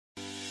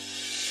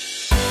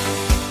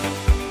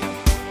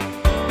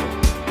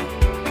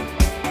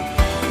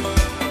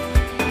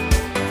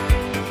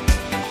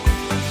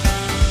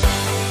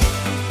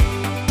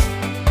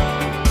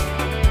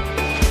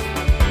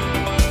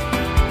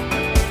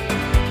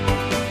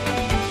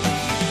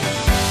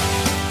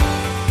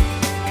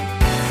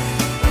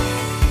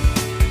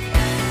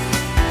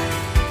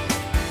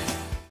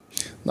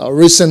Now,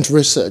 recent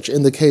research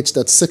indicates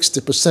that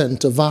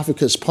 60% of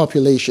Africa's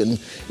population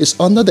is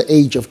under the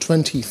age of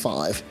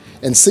 25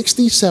 and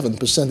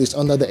 67% is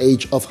under the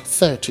age of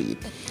 30.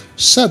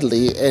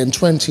 Sadly, in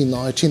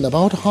 2019,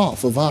 about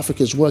half of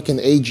Africa's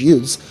working-age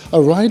youths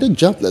are either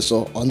jobless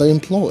or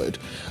underemployed,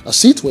 a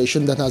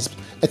situation that has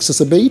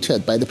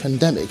exacerbated by the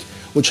pandemic,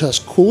 which has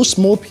caused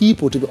more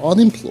people to be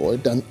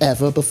unemployed than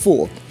ever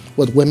before,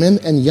 with women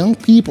and young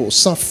people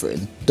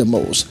suffering the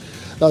most.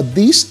 Now,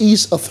 this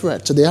is a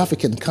threat to the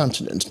African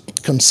continent,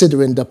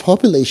 considering the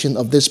population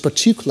of this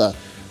particular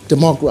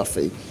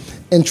demography.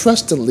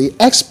 Interestingly,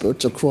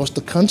 experts across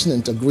the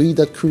continent agree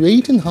that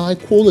creating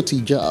high-quality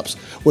jobs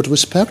with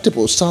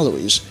respectable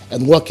salaries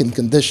and working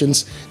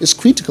conditions is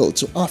critical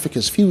to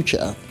Africa's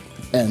future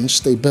and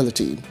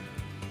stability.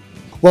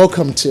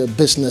 Welcome to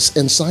Business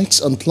Insights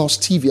on Plus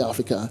TV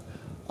Africa.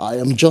 I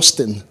am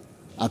Justin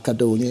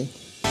Achonu.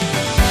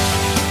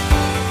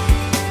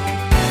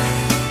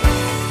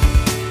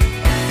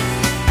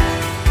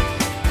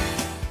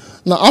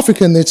 Now,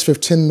 Africa needs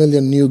 15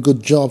 million new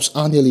good jobs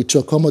annually to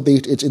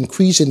accommodate its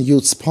increasing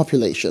youth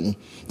population.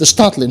 The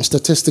startling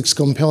statistics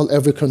compel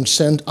every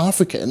concerned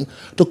African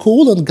to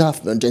call on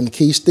government and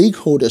key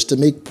stakeholders to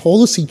make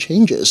policy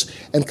changes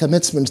and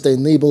commitments that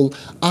enable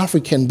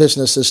African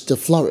businesses to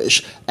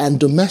flourish and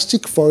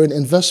domestic foreign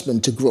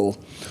investment to grow.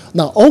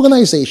 Now,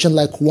 organizations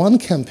like One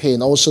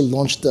Campaign also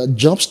launched the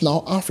Jobs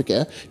Now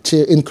Africa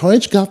to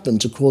encourage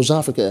government across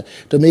Africa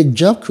to make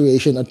job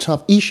creation a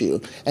top issue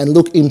and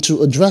look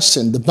into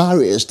addressing the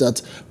barriers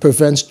that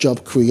prevents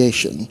job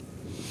creation.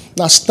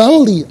 Now,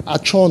 Stanley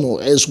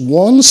Achonu is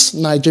once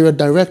Nigeria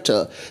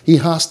director. He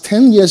has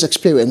 10 years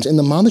experience in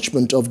the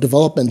management of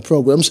development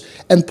programs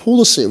and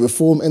policy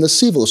reform in the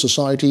civil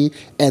society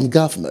and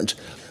government.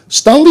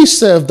 Stanley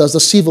served as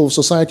the Civil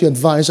Society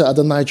Advisor at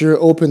the Nigeria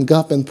Open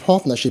Government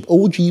Partnership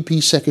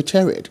OGP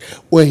Secretariat,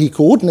 where he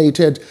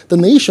coordinated the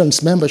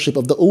nation's membership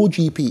of the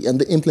OGP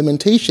and the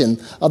implementation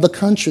of the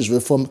country's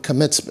reform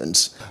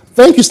commitments.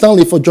 Thank you,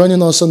 Stanley, for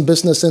joining us on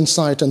Business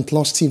Insight and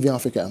Plus TV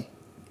Africa.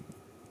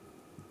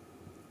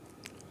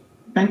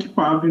 Thank you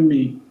for having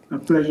me. A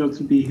pleasure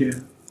to be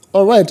here.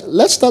 All right,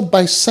 let's start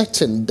by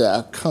setting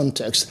the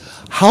context.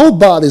 How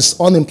bad is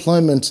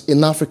unemployment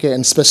in Africa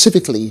and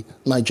specifically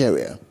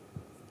Nigeria?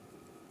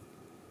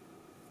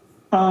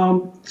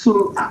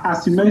 So,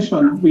 as you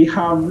mentioned, we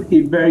have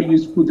a very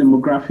useful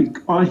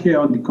demographic on here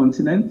on the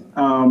continent,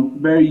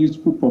 very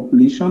useful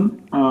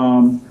population,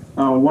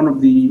 one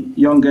of the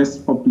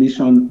youngest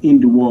population in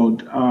the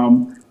world.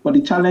 But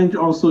the challenge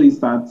also is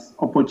that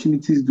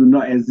opportunities do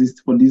not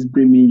exist for these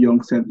brimming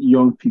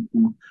young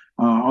people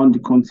on the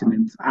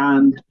continent.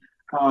 And,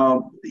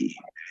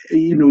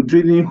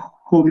 drilling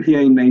home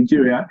here in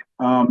Nigeria,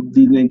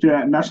 the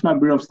Nigeria National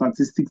Bureau of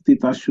Statistics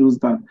data shows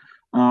that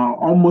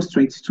almost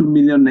 22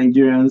 million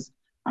Nigerians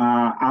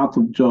are out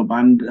of job,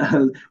 and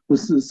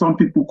some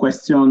people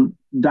question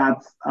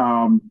that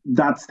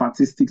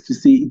statistics to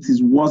say it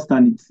is worse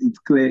than it's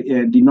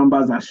clear. The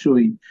numbers are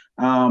showing,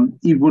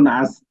 even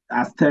as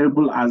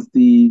terrible as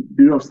the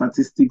Bureau of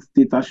Statistics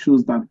data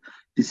shows that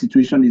the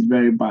situation is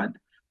very bad.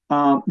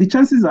 The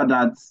chances are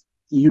that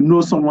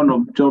someone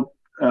of job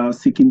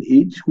seeking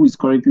age who is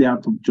currently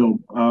out of job.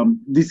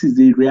 This is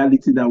the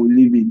reality that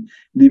we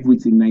live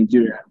with in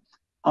Nigeria.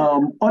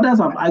 Others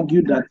have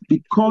argued that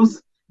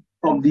because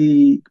of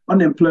the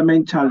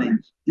unemployment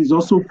challenge is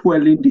also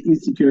fueling the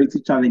insecurity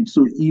challenge.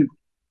 So if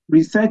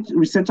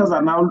researchers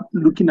are now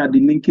looking at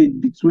the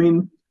linkage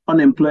between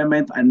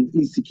unemployment and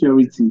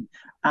insecurity,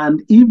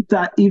 and if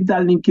that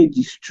linkage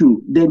is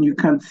true, then you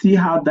can see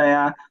how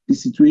dire the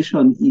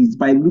situation is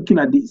by looking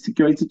at the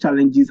security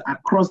challenges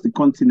across the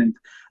continent.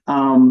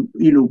 When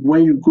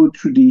you go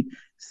through the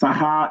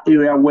Sahel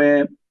area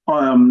where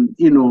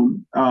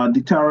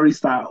the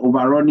terrorists are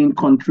overrunning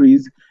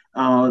countries,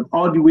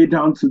 all the way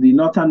down to the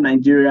northern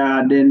Nigeria.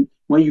 And then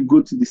when you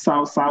go to the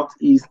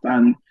southeast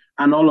and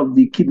all of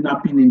the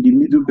kidnapping in the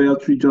Middle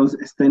Belt regions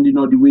extending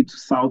all the way to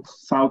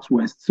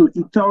southwest. So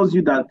it tells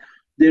you that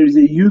there is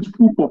a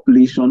youthful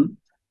population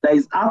that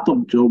is out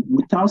of job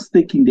without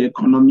stake in the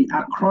economy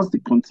across the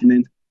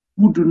continent,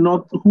 who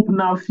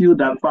now feel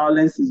that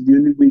violence is the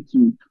only way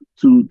to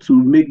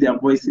make their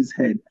voices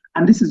heard.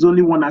 And this is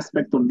only one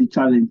aspect of the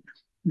challenge.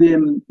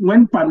 Then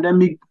when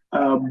pandemic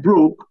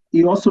broke,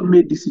 it also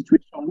made the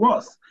situation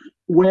worse,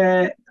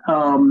 where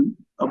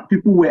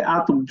people were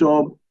out of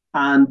job,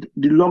 and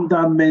the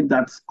lockdown meant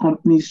that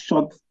companies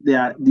shut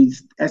the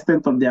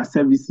extent of their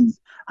services,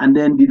 and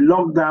then the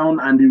lockdown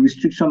and the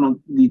restriction on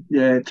the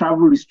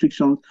travel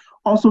restrictions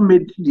also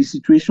made the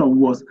situation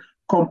worse,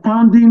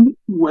 compounding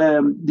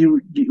with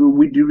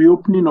the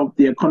reopening of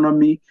the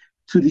economy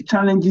to the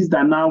challenges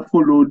that now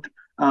followed.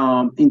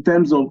 In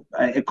terms of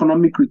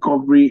economic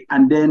recovery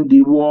and then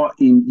the war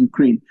in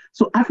Ukraine.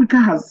 So Africa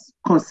has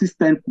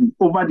consistently,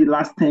 over the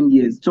last 10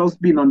 years,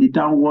 just been on the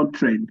downward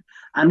trend.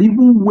 And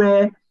even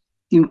where,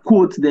 in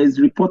quotes,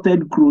 there's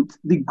reported growth,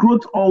 the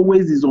growth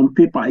always is on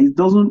paper. It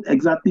doesn't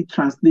exactly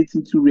translate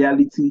into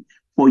reality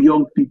for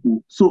young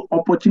people. So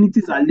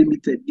opportunities are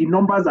limited. The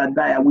numbers are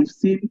dire. We've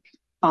seen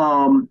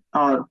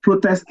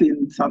protest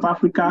in South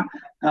Africa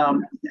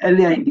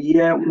earlier in the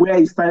year, where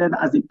it started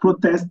as a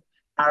protest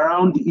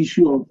around the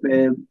issue of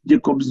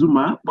Jacob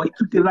Zuma, but it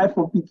took a life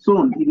of its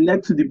own. It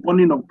led to the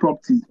burning of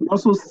properties. We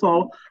also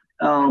saw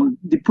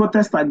the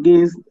protest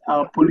against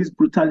police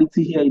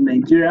brutality here in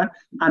Nigeria,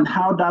 and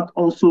how that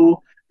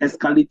also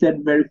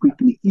escalated very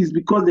quickly is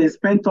because there's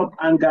pent-up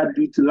anger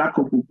due to lack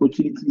of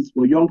opportunities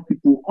for young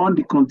people on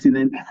the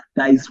continent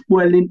that is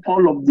fueling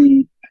all of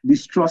the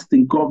distrust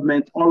in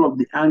government, all of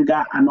the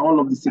anger, and all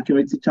of the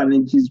security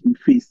challenges we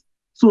face.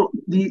 So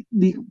the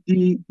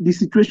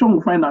situation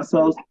we find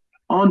ourselves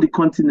on the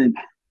continent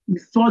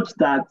is such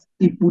that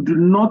if we do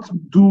not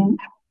do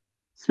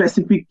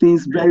specific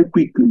things very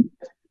quickly,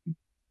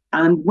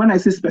 and when I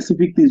say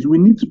specific things, we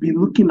need to be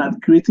looking at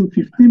creating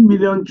 15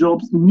 million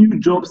jobs, new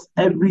jobs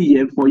every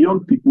year for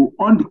young people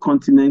on the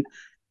continent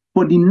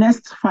for the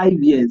next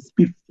 5 years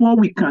before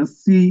we can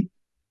see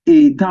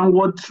a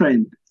downward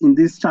trend in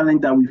this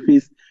challenge that we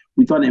face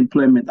with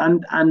unemployment.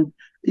 And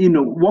you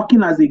know,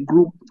 working as a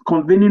group,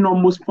 convening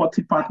almost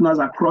 40 partners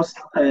across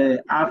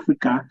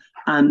Africa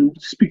and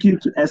speaking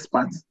to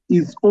experts,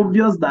 it's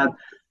obvious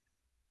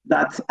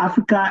that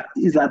Africa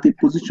is at a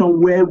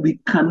position where we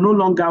can no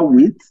longer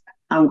wait,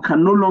 and we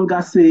can no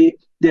longer say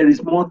there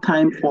is more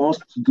time for us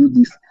to do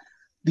this.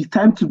 The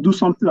time to do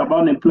something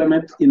about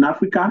unemployment in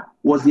Africa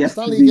was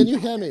yesterday. Stanley, can you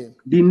hear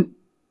me?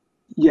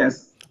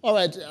 Yes. All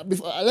right,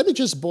 let me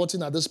just butt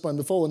in at this point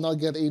before we now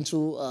get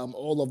into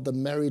all of the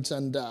merits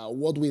and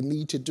what we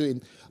need to do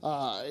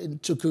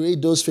to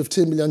create those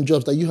 15 million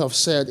jobs that you have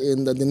said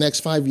in the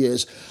next 5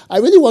 years. I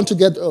really want to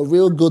get a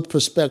real good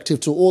perspective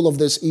to all of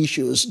these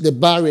issues, the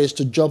barriers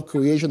to job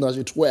creation, as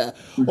it were.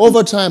 Mm-hmm.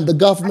 Over time, the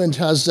government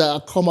has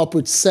come up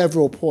with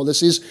several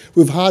policies.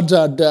 We've had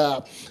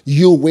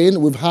You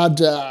Win. We've had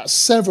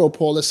several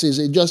policies.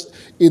 In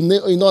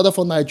order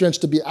for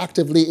Nigerians to be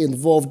actively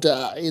involved,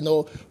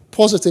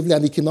 positively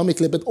and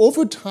economically, but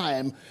over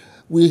time,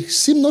 we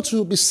seem not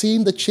to be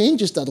seeing the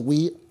changes that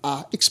we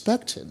are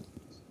expecting.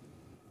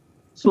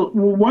 So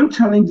one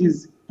challenge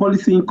is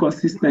policy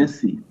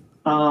inconsistency.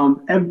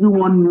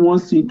 Everyone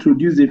wants to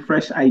introduce a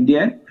fresh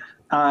idea.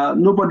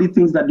 Nobody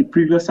thinks that the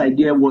previous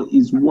idea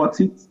is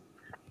worth it.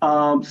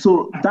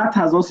 So that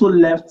has also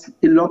left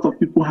a lot of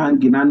people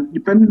hanging. And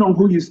depending on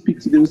who you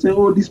speak to, they will say,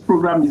 oh, this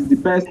program is the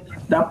best,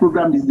 that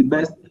program is the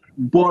best.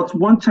 But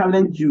one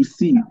challenge you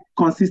see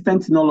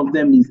consistent in all of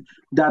them is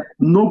that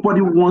nobody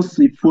wants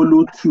to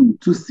follow through,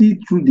 to see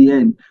through the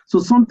end. So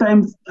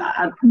sometimes,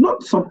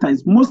 not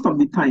sometimes, most of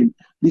the time,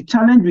 the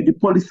challenge with the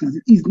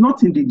policies is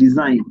not in the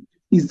design,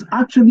 it's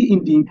actually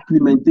in the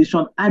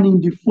implementation and in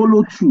the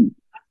follow through.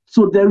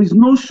 So there is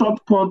no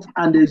shortcut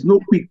and there is no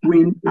quick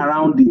win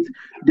around it.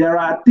 There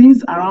are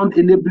things around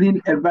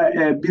enabling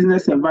a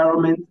business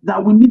environment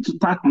that we need to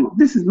tackle.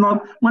 This is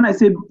not, when I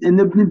say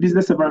enabling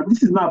business environment,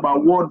 this is not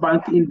about World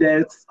Bank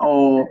Index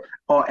or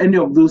any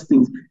of those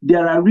things.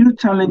 There are real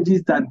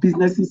challenges that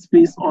businesses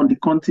face on the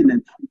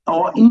continent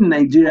or in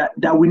Nigeria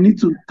that we need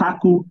to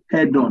tackle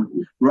head on,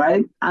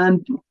 right?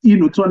 And,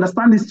 to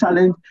understand this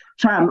challenge,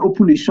 try and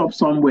open a shop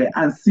somewhere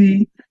and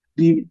see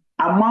the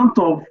amount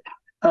of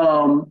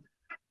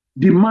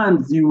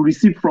demands you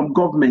receive from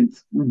government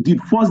the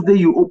first day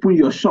you open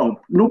your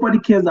shop. Nobody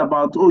cares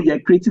about, oh, you're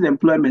creating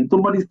employment.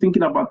 Nobody's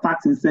thinking about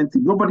tax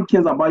incentive. Nobody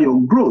cares about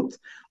your growth.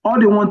 All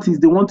they want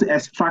to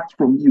extract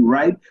from you,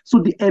 right? So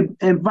the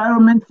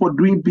environment for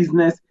doing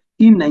business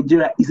in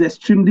Nigeria is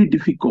extremely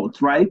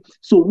difficult, right?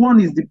 So one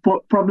is the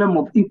problem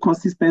of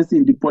inconsistency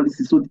in the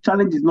policy. So the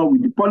challenge is not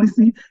with the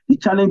policy. The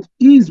challenge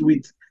is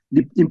with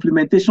the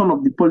implementation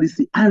of the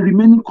policy and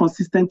remaining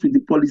consistent with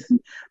the policy.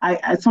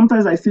 I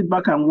sometimes I sit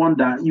back and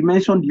wonder, you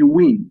mentioned You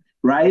Win,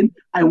 right?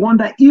 I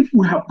wonder if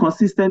we have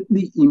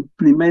consistently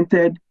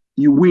implemented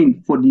You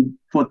Win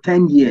for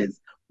 10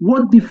 years,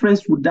 what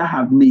difference would that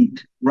have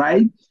made,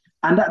 right?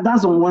 And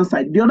that's on one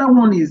side. The other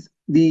one is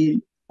the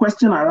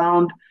question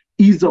around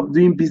ease of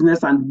doing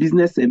business and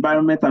business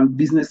environment and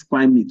business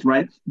climate,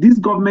 right? This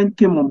government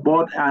came on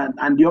board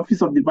and the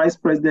Office of the Vice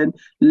President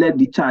led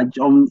the charge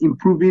on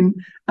improving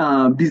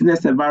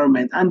business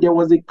environment. And there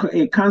was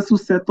a council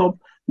set up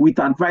with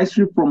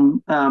advisory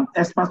from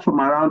experts from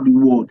around the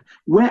world.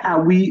 Where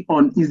are we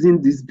on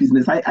easing this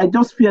business? I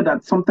just fear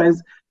that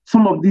sometimes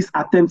some of these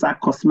attempts are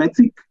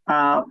cosmetic.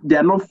 They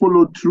are not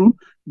followed through.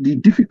 The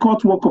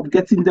difficult work of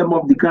getting them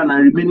off the ground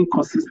and remaining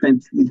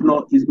consistent is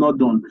not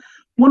done.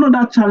 One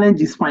other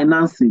challenge is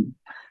financing.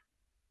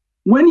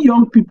 When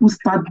young people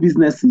start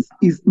businesses,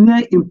 it's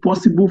near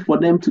impossible for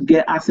them to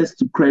get access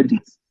to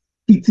credit.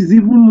 It is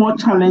even more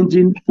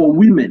challenging for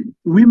women.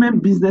 Women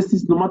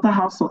businesses, no matter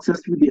how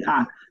successful they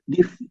are,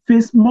 they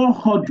face more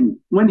hurdle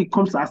when it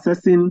comes to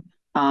accessing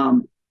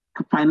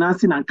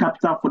financing and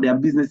capital for their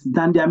businesses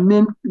than their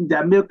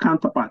male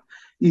counterpart.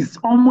 It's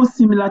almost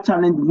similar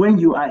challenge when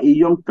you are a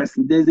young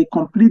person. There's a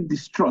complete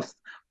distrust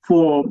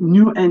for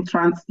new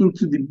entrants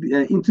into the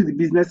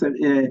business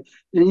the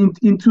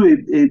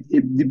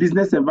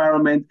business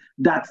environment,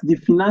 that the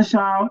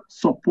financial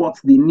support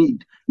they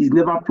need is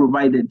never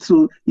provided.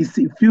 So it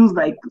feels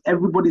like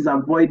everybody's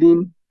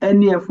avoiding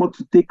any effort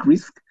to take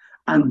risk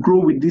and grow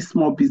with these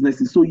small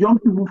businesses. So young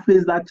people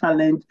face that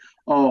challenge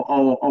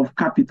of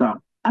capital.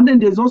 And then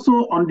there's also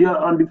on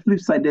the flip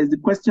side, there's the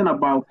question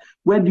about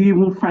where do you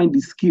even find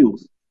the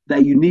skills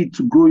that you need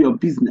to grow your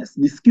business.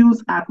 The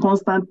skills are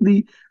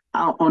constantly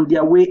on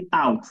their way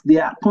out. They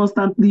are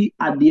constantly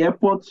at the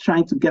airport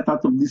trying to get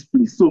out of this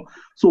place.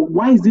 So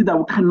why is it that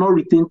we cannot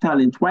retain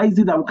talent? Why is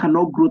it that we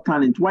cannot grow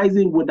talent? Why is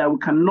it that we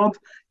cannot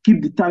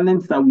keep the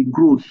talents that we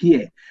grow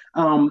here?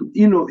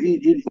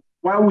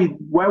 While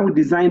we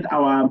designed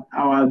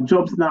our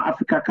Jobs Now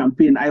Africa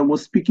campaign, I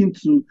was speaking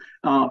to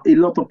a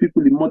lot of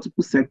people in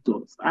multiple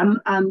sectors, and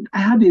I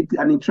had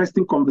an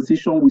interesting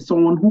conversation with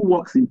someone who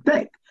works in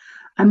tech,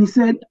 and he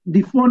said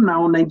before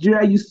now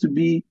Nigeria used to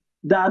be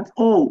that,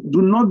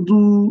 do not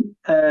do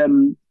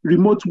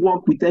remote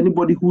work with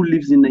anybody who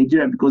lives in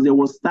Nigeria because there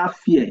was that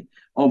fear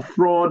of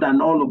fraud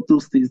and all of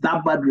those things,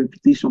 that bad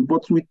reputation.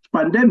 But with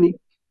pandemic,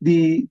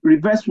 the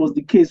reverse was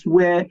the case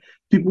where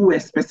people were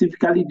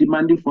specifically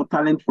demanding for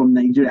talent from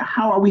Nigeria.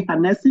 How are we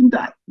harnessing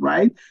that,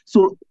 right?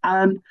 So,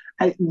 and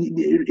a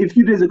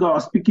few days ago, I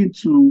was speaking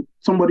to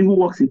somebody who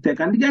works in tech,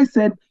 and the guy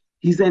said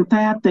his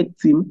entire tech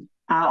team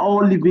are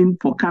all living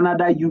for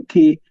Canada,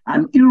 UK,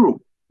 and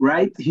Europe,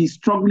 right? He's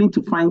struggling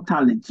to find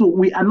talent. So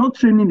we are not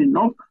training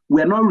enough.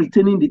 We are not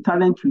retaining the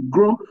talent we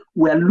grow.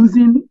 We are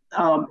losing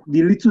the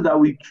little that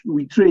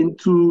we train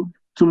to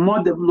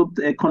more developed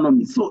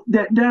economies. So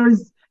there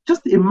is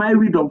just a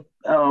myriad of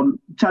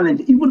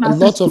challenge. Even a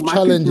lot of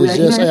challenges,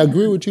 yes, I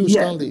agree with you,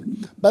 yeah. Stanley.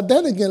 But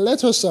then again,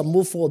 let us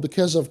move forward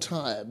because of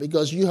time,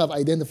 because you have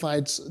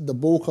identified the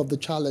bulk of the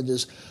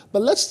challenges.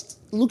 But let's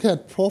look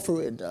at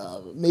proffering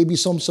maybe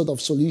some sort of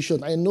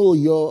solution. I know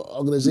your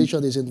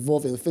organization is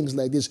involved in things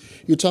like this.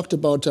 You talked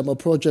about a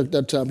project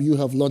that you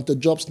have launched, the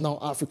Jobs Now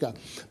Africa.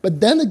 But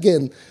then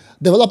again,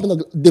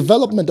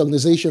 development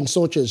organizations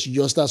such as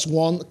yours, that's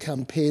one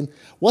campaign.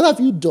 What have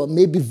you done,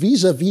 maybe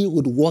vis-a-vis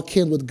with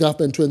working with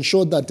government to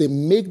ensure that they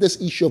make this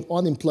issue of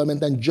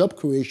unemployment and job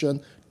creation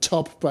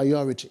top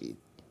priority?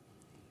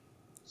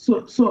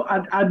 So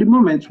at the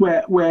moment,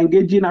 we're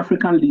engaging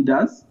African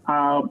leaders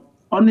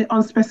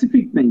on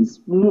specific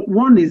things.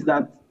 One is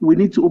that we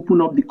need to open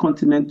up the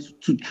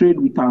continent to trade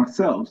with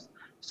ourselves.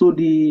 So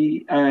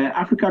the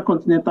Africa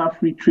Continental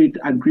Free Trade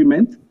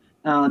Agreement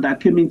that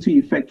came into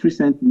effect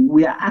recently,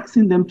 we are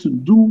asking them to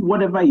do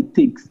whatever it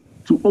takes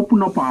to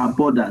open up our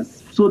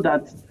borders so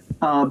that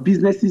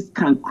businesses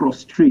can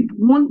cross-trade.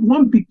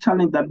 One big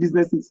challenge that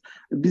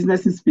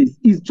businesses face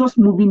is just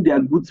moving their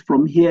goods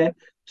from here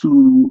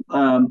to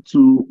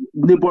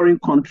neighboring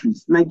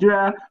countries.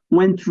 Nigeria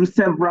went through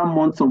several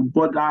months of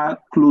border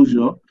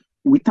closure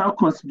without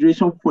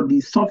consideration for the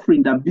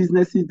suffering that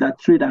businesses that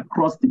trade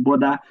across the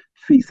border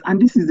face. And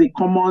this is a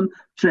common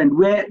trend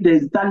where there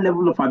is that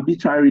level of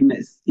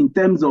arbitrariness in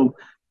terms of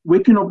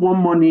waking up one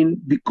morning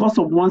because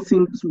of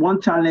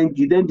one challenge,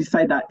 you then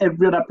decide that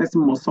every other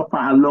person must suffer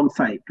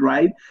alongside,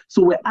 right?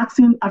 So we're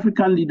asking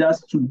African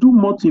leaders to do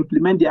more to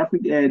implement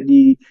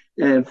the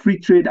free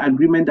trade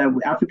agreement that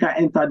Africa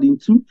entered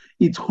into.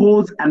 It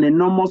holds an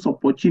enormous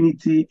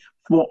opportunity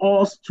for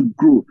us to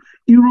grow.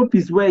 Europe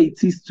is where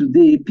it is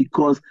today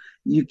because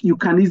you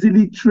can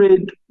easily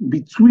trade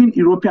between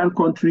European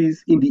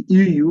countries in the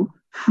EU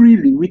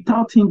freely,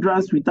 without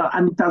hindrance,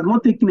 and it has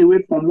not taken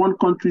away from one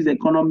country's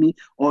economy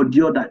or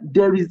the other.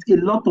 There is a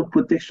lot of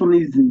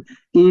protectionism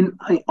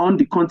on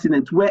the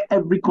continent where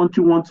every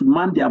country wants to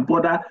man their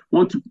border,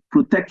 want to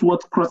protect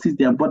what crosses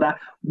their border.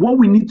 What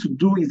we need to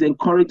do is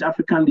encourage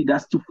African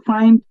leaders to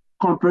find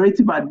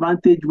comparative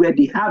advantage where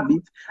they have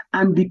it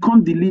and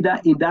become the leader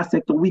in that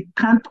sector. We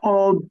can't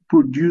all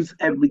produce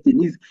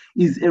everything.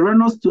 It's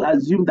erroneous to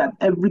assume that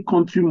every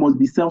country must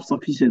be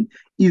self-sufficient.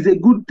 It's a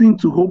good thing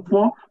to hope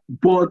for,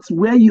 but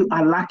where you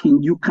are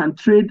lacking, you can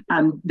trade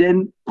and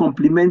then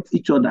complement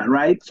each other,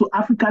 right? So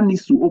Africa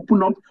needs to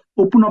open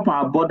up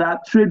our border,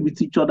 trade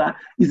with each other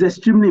is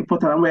extremely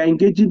important. And we're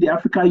engaging the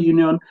African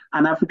Union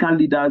and African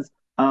leaders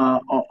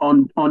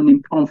on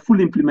full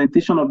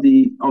implementation of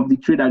the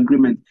trade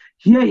agreement.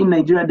 Here in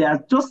Nigeria, there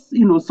are just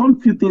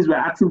some few things we're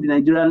asking the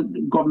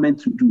Nigerian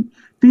government to do.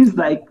 Things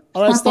like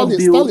all right,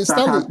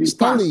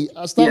 Stanley,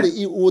 yes.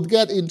 You would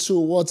get into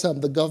what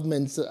the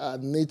government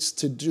needs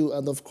to do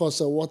and, of course,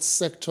 what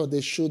sector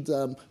they should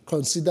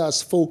consider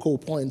as focal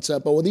points.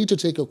 But we need to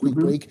take a quick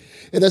break.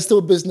 It is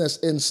still Business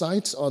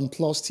Insights on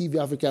Plus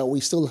TV Africa. We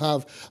still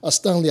have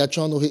Stanley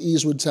Achonu. He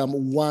is with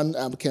One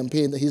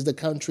Campaign. He's the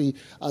country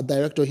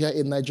director here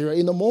in Nigeria.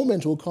 In a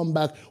moment, we'll come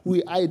back.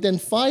 We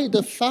identify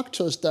the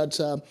factors that,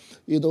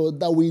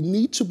 that we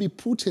need to be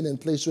putting in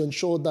place to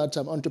ensure that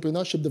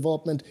entrepreneurship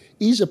development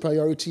is a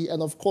priority,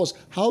 and of course,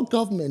 how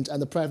government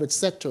and the private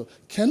sector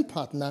can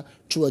partner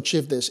to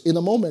achieve this. In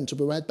a moment,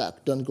 we'll be right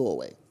back. Don't go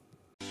away.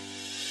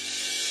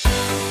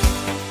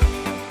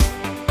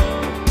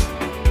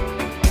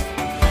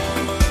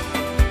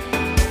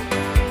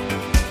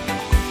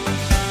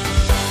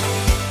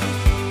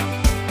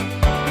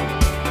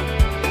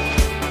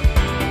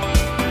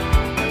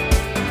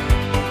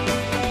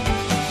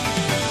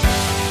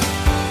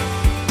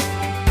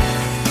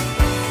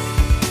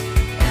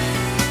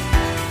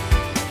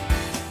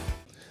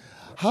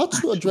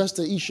 to address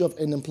the issue of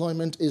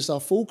unemployment is our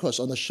focus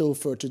on the show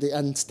for today,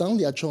 and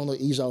Stanley Achonu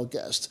is our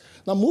guest.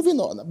 Now, moving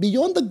on,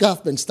 beyond the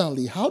government,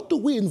 Stanley, how do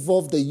we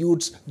involve the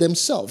youths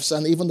themselves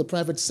and even the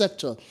private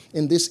sector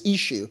in this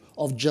issue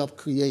of job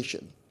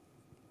creation?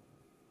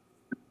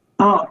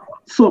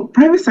 So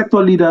private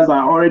sector leaders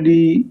are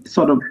already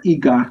sort of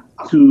eager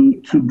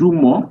to do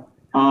more.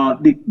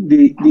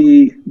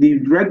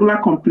 The regular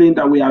complaint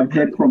that we have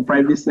heard from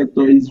private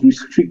sector is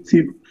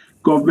restrictive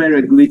government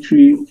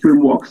regulatory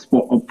frameworks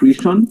for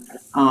operation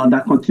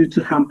that continue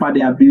to hamper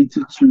their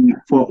ability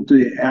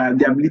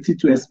the ability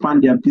to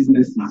expand their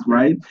businesses,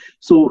 right?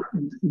 So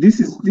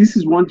this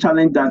is one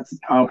challenge that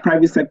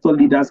private sector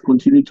leaders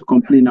continue to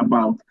complain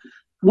about.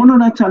 One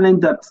other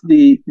challenge that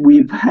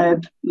we've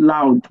heard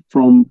loud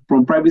from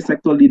private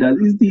sector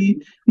leaders is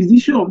the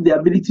issue of the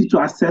ability to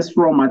access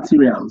raw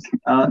materials.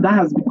 That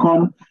has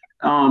become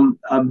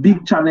a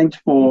big challenge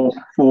for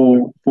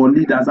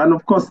leaders, and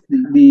of course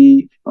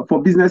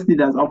for business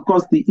leaders. Of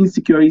course, the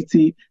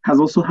insecurity has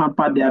also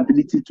hampered their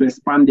ability to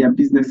expand their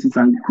businesses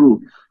and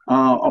grow.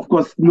 Of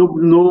course,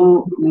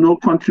 no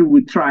country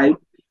will thrive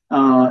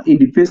in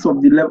the face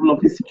of the level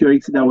of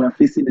insecurity that we are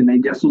facing in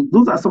Nigeria. So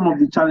those are some of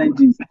the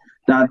challenges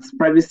that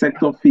private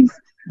sector face.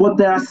 But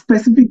there are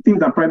specific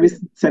things that private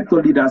sector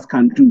leaders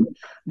can do.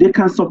 They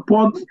can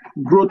support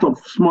growth of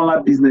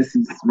smaller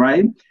businesses,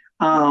 right?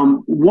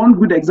 One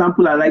good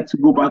example I like to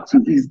go back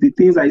to is the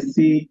things I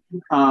see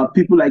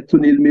people like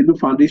Tony Melu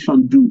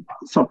Foundation do,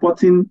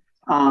 supporting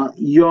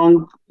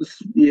young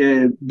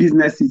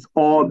businesses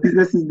or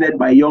businesses led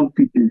by young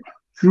people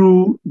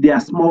through their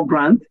small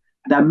grant.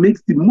 That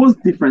makes the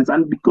most difference.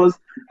 And because,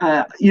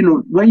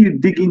 when you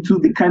dig into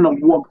the kind of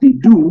work they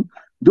do,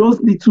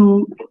 those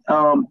little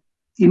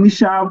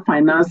initial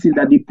financing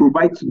that they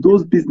provide to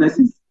those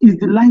businesses is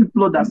the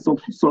lifeblood that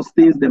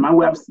sustains them.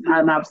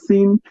 And I've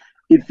seen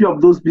a few of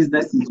those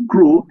businesses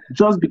grow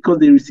just because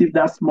they receive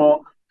that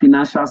small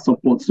financial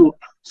support. So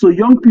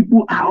young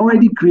people are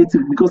already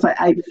creative, because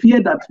I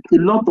fear that a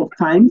lot of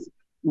times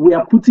we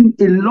are putting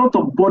a lot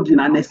of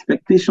burden and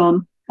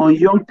expectation on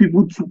young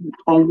people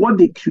on what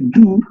they should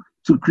do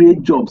to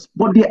create jobs,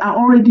 but they are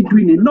already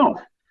doing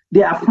enough.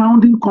 They are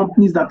founding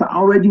companies that are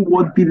already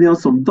worth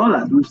billions of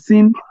dollars. We've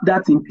seen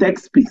that in tech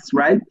space,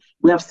 right?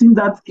 We have seen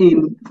that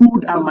in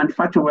food and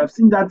manufacturing. We have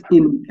seen that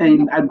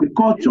in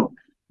agriculture.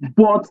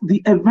 But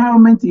the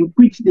environment in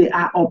which they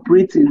are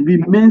operating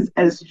remains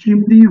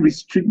extremely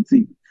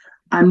restrictive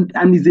and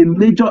is a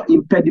major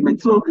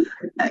impediment. So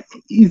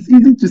it's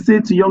easy to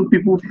say to young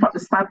people,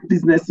 start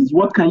businesses.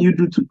 What can you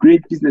do to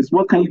create business?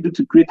 What can you do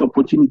to create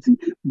opportunity?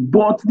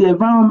 But the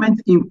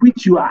environment in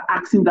which you are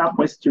asking that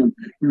question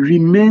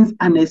remains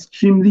an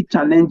extremely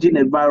challenging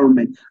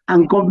environment,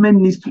 and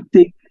government needs to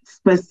take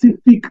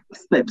specific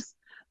steps,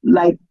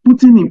 like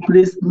putting in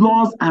place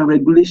laws and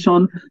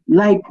regulation,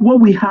 like what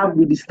we have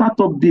with the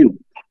startup bill,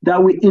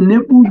 that will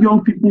enable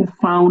young people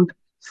found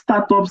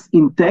startups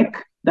in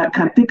tech that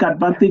can take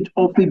advantage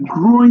of a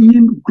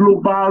growing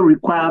global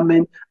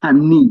requirement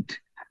and need,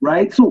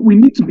 right? So we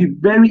need to be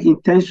very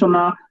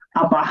intentional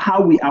about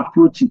how we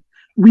approach it.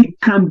 We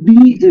can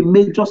be a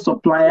major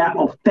supplier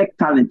of tech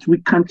talent. We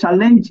can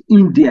challenge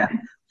India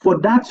for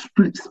that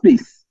split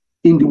space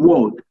in the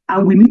world.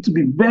 And we need to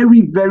be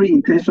very, very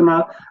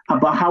intentional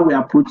about how we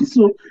approach it.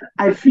 So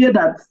I fear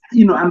that,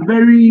 I'm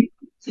very,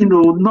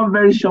 not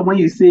very sure when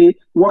you say,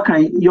 what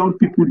can young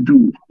people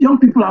do? Young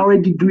people are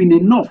already doing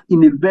enough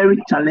in a very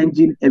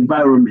challenging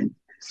environment.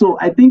 So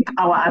I think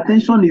our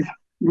attention is,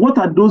 what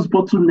are those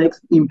bottlenecks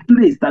in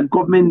place that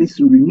government needs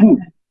to remove,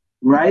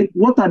 right?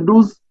 What are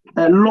those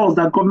laws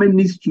that government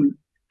needs to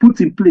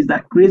put in place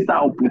that creates that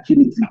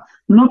opportunity?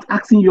 Not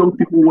asking young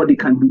people what they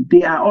can do.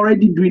 They are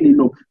already doing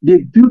enough.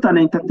 They've built an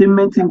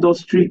entertainment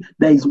industry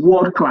that is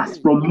world class,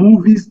 from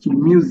movies to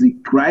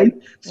music, right?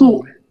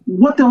 So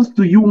what else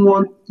do you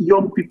want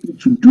young people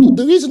to do?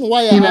 The reason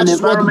why I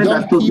asked what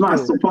young people,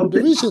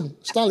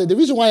 the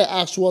reason why I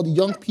asked what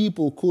young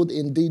people could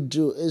indeed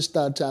do is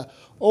that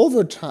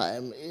over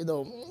time,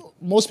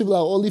 most people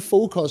are only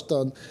focused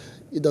on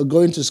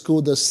going to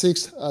school, the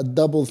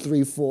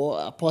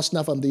 6-3-3-4, passing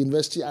out from the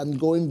university and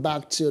going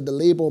back to the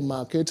labor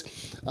market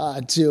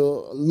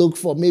to look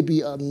for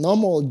maybe a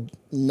normal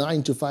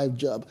 9-to-5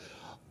 job.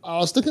 I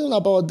was thinking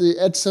about the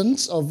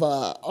essence of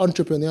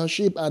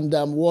entrepreneurship and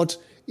what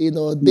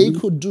they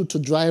could do to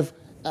drive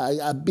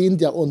being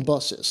their own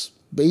bosses,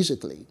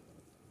 basically.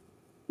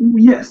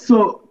 Yes,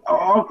 so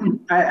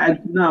I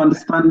now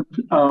understand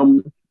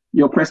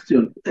your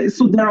question.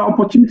 So there are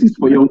opportunities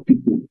for young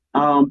people.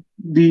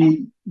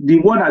 The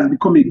world has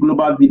become a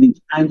global village,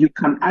 and you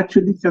can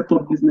actually set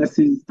up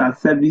businesses that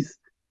service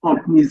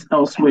companies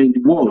elsewhere in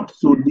the world.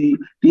 So the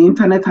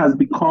internet has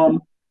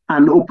become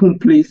an open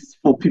place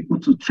for people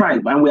to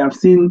thrive, and we have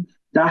seen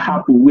that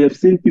happen. We have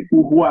seen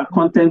people who are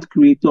content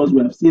creators.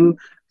 We have seen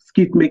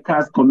skit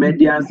makers,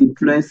 comedians,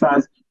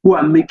 influencers who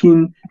are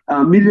making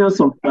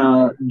millions of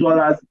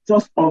dollars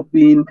just off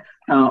being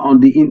on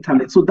the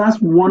internet. So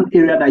that's one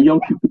area that young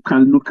people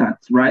can look at,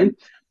 right?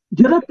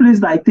 The other place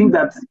that I think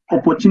that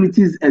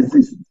opportunities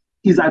exist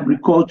is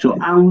agriculture,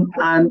 and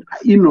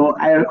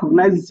I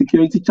recognize the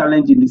security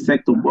challenge in the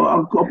sector,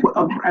 but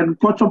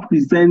agriculture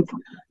presents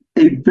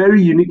a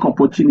very unique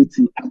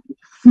opportunity.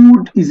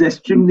 Food is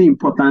extremely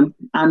important,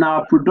 and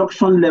our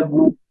production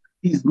level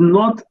is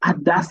not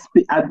at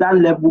that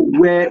level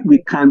where we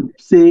can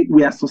say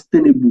we are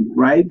sustainable,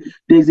 right?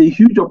 There's a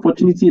huge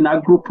opportunity in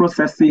agro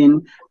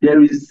processing.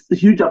 There is a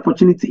huge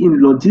opportunity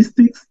in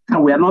logistics,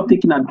 and we are not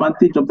taking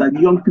advantage of that.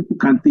 Young people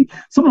can take.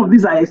 Some of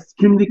these are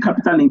extremely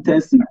capital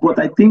intensive, but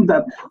I think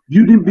that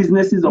building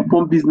businesses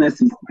upon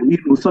businesses,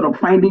 sort of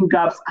finding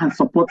gaps and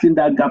supporting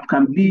that gap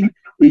can be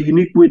a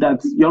unique way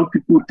that young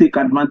people take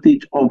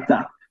advantage of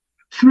that.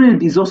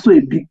 Trade is also a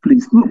big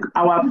place. Look,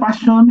 our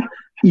fashion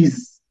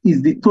is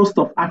the toast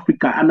of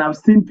Africa, and I've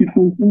seen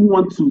people who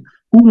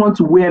want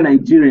to wear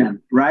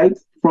Nigerian, right,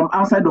 from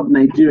outside of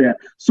Nigeria.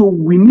 So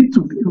we need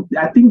to.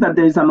 I think that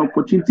there is an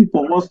opportunity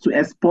for us to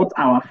export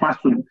our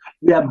fashion.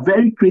 We are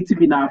very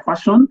creative in our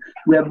fashion.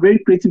 We are very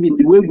creative in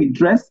the way we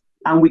dress,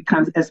 and we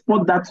can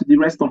export that to the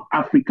rest of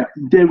Africa.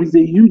 There is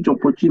a huge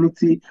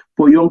opportunity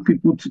for young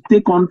people to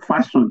take on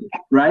fashion,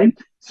 right?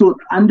 So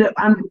and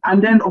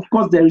then of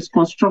course there is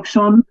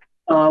construction.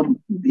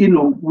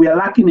 We are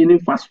lacking in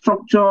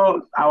infrastructure,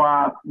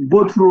 our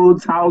boat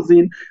roads,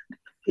 housing,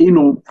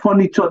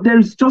 furniture. There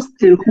is just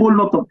a whole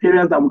lot of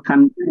areas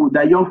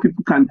that young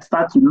people can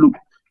start to look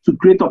to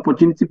create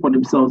opportunity for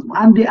themselves.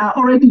 And they are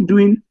already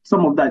doing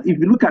some of that. If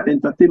you look at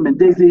entertainment,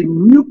 there's a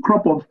new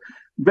crop of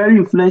very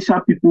influential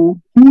people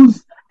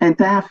whose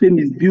entire fame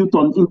is built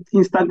on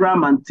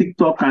Instagram and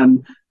TikTok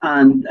and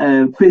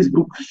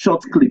Facebook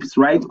short clips,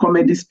 right?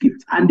 Comedy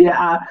skits. And they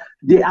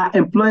are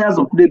employers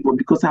of labor,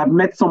 because I've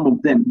met some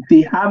of them.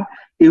 They have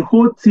a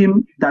whole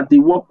team that they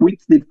work with.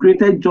 They've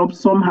created jobs.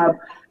 Some have,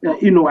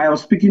 I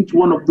was speaking to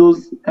one of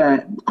those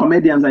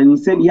comedians, and he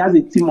said he has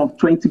a team of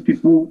 20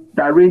 people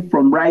that range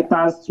from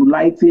writers to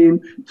lighting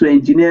to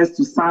engineers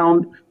to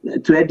sound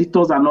to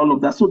editors and all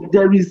of that. So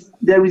there is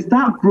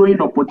that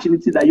growing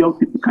opportunity that young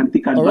people can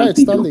take advantage of. All right,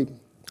 Stanley.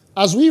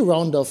 As we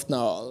round off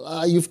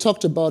now, you've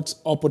talked about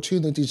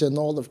opportunities and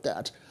all of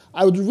that.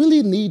 I would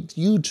really need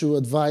you to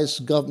advise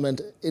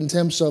government in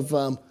terms of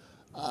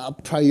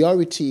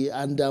priority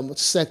and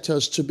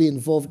sectors to be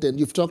involved in.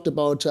 You've talked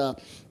about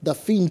the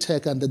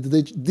fintech and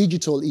the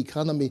digital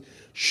economy.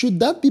 Should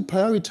that be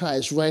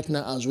prioritized right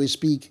now as we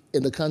speak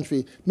in the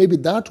country? Maybe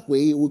that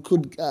way we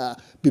could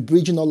be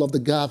bridging all of the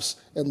gaps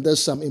in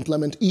this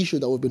employment issue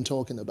that we've been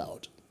talking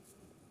about.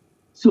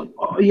 So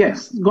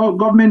yes,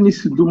 government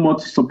needs to do more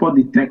to support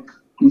the tech.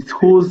 It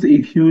holds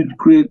a huge,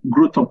 great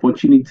growth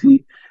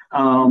opportunity.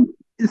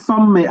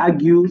 Some may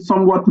argue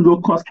somewhat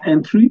low-cost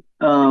entry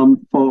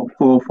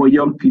for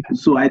young people.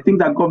 So I think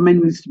that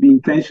government needs to be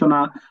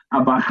intentional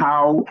about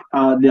how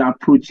they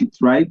approach it,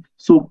 right?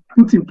 So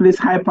put in place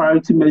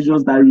high-priority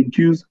measures that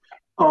reduce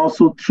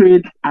also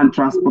trade and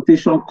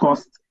transportation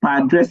costs by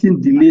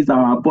addressing delays at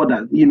our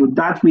borders.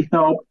 That will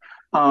help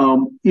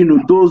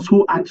those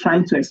who are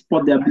trying to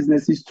export their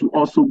businesses to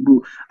also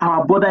grow.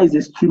 Our border is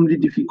extremely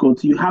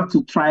difficult. You have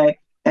to try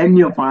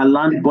any of our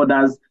land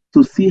borders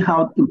to see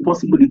how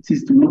impossible it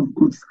is to move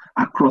goods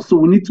across. So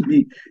we need to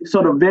be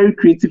sort of very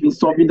creative in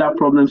solving that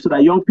problem, so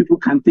that young people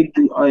can take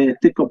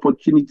that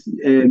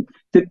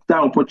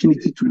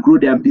opportunity to grow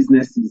their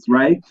businesses,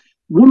 right?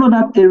 One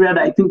other area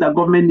that I think that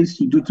government needs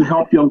to do to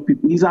help young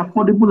people is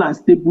affordable and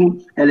stable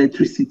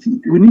electricity.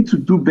 We need to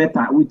do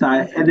better with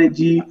our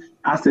energy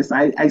access.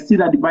 I see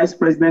that the vice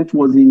president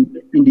was in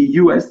the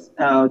US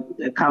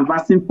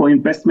canvassing for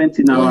investment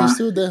in our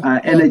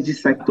energy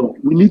sector.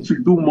 We need to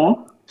do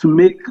more to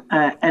make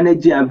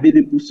energy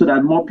available so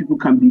that more people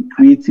can be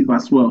creative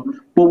as well.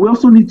 But we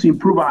also need to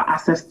improve our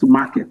access to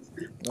markets.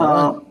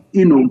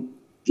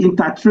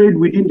 Intertrade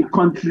within the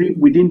country,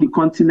 within the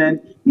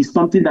continent, is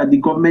something that the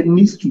government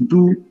needs to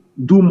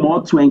do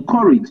more to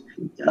encourage.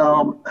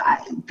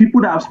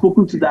 People that I've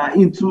spoken to that are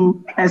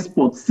into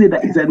exports say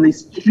that it's an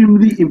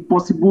extremely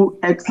impossible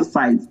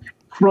exercise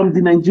from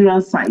the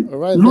Nigerian side,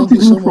 not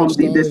even from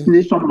the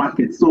destination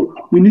market. So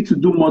we need to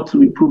do more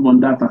to improve on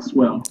that as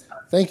well.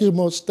 Thank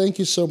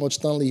you so much,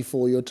 Stanley,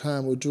 for your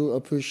time. We do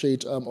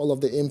appreciate all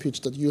of the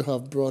inputs that you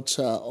have brought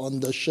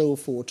on the show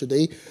for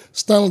today.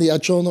 Stanley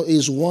Achonu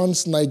is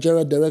once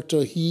Nigeria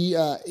director. He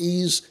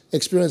is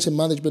experienced in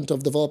management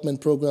of development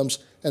programs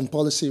and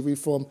policy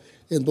reform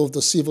in both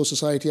the civil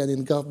society and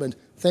in government.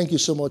 Thank you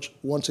so much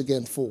once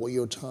again for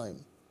your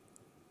time.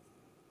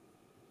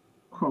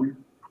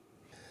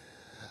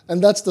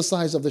 And that's the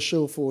size of the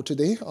show for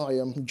today. I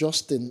am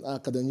Justin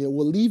Akadenya.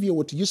 We'll leave you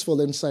with useful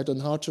insight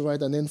on how to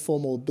write an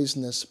informal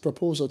business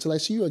proposal. Till I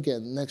see you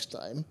again next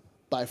time.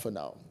 Bye for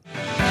now.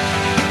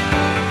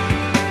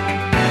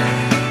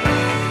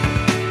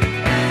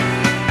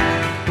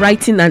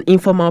 Writing an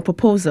informal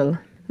proposal.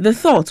 The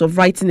thought of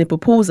writing a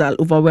proposal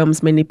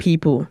overwhelms many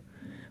people.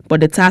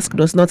 But the task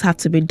does not have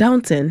to be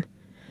daunting.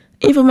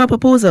 Informal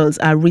proposals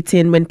are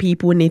written when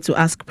people need to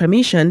ask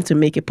permission to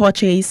make a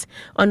purchase,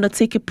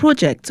 undertake a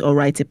project, or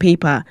write a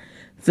paper.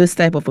 This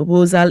type of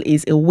proposal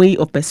is a way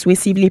of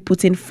persuasively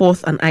putting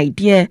forth an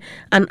idea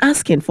and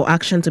asking for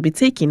action to be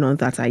taken on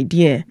that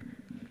idea.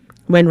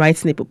 When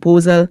writing a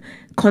proposal,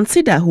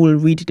 consider who will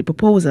read the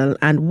proposal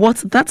and what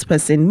that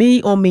person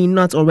may or may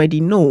not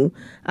already know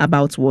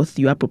about what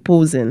you are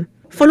proposing.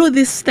 Follow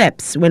these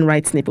steps when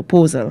writing a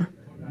proposal.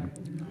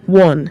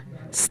 1.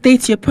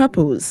 State your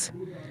purpose.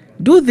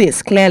 Do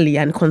this clearly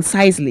and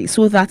concisely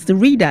so that the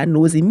reader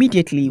knows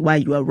immediately why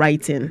you are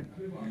writing.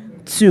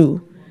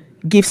 2.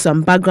 Give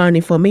some background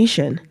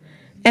information.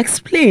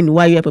 Explain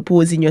why you are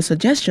proposing your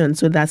suggestion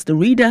so that the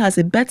reader has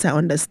a better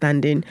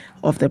understanding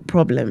of the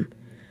problem.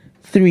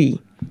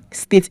 3.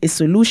 State a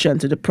solution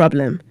to the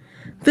problem.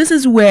 This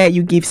is where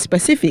you give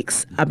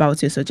specifics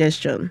about your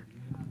suggestion.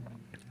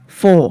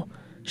 4.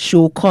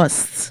 Show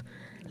costs.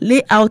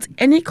 Lay out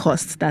any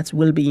costs that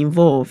will be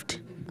involved.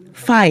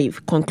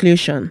 5.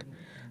 Conclusion.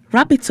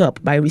 Wrap it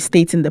up by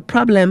restating the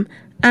problem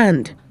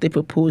and the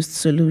proposed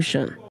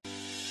solution.